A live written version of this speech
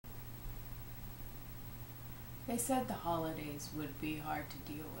They said the holidays would be hard to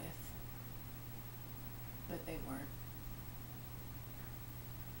deal with, but they weren't.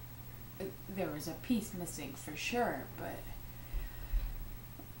 There was a piece missing for sure, but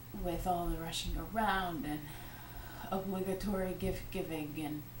with all the rushing around and obligatory gift giving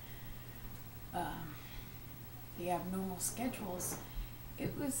and the abnormal schedules,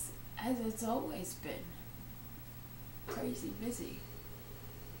 it was, as it's always been, crazy busy.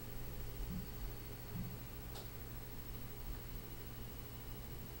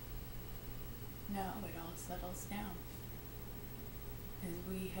 Now it all settles down as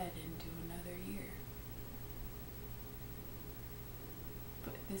we head into another year.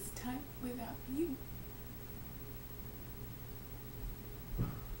 But this time without you.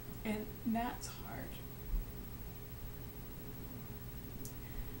 And that's hard.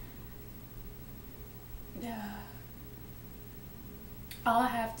 I'll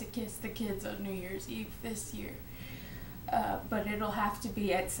have to kiss the kids on New Year's Eve this year. But it'll have to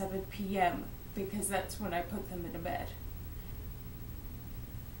be at 7 p.m. because that's when I put them into bed.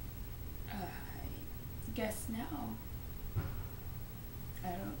 I guess now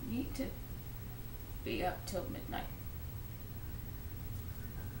I don't need to be up till midnight.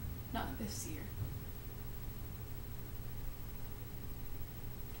 Not this year.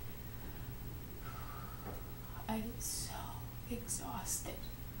 I'm so exhausted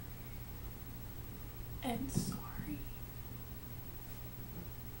and sorry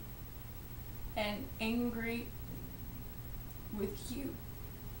and angry with you.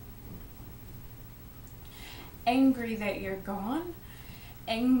 Angry that you're gone.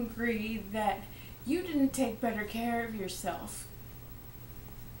 Angry that you didn't take better care of yourself.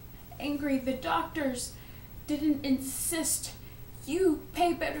 Angry the doctors didn't insist you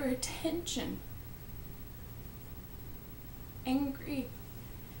pay better attention. Angry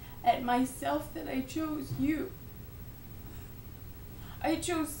at myself that I chose you. I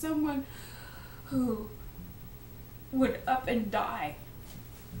chose someone who would up and die,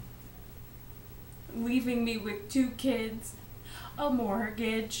 leaving me with 2 kids, a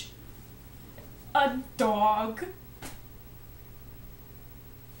mortgage, a dog.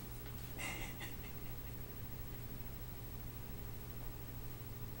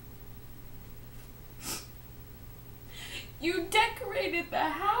 You decorated the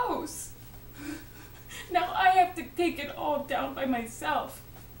house. Now I have to take it all down by myself.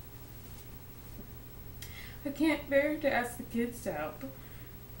 I can't bear to ask the kids to help.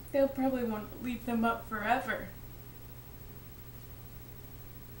 They'll probably want to leave them up forever.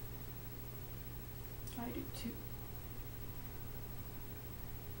 I do too.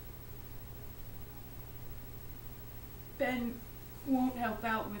 Ben won't help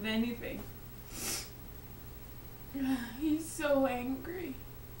out with anything. He's so angry.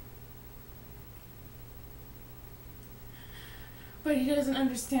 But he doesn't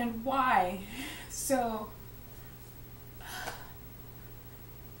understand why. So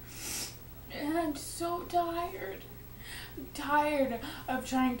I'm so tired. I'm tired of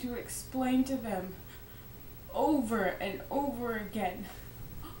trying to explain to them over and over again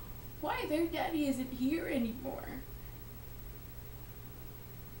why their daddy isn't here anymore.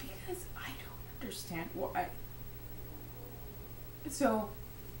 Because I don't understand why. So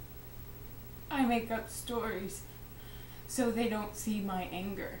I make up stories so they don't see my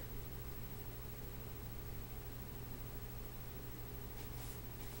anger.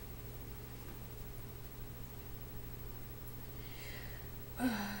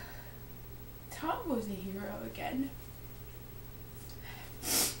 Tom was a hero again.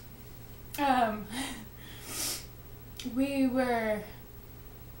 We were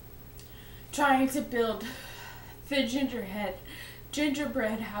trying to build the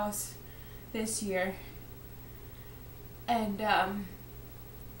gingerbread house this year, and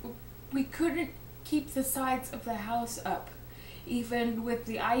we couldn't keep the sides of the house up, even with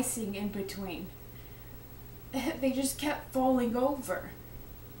the icing in between. They just kept falling over.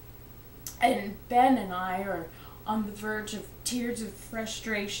 And Ben and I are on the verge of tears of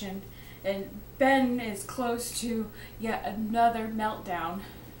frustration, and Ben is close to yet another meltdown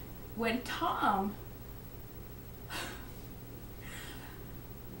when Tom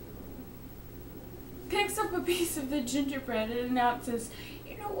picks up a piece of the gingerbread and announces,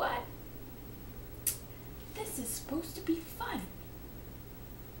 "You know what? This is supposed to be fun.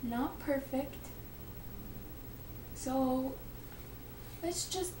 Not perfect. So let's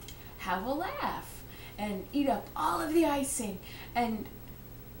just have a laugh and eat up all of the icing and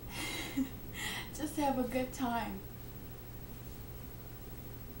just have a good time."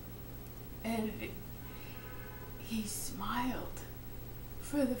 And he smiled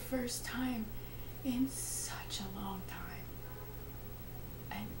for the first time in such a long time.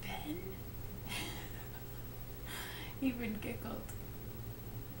 And Ben even giggled.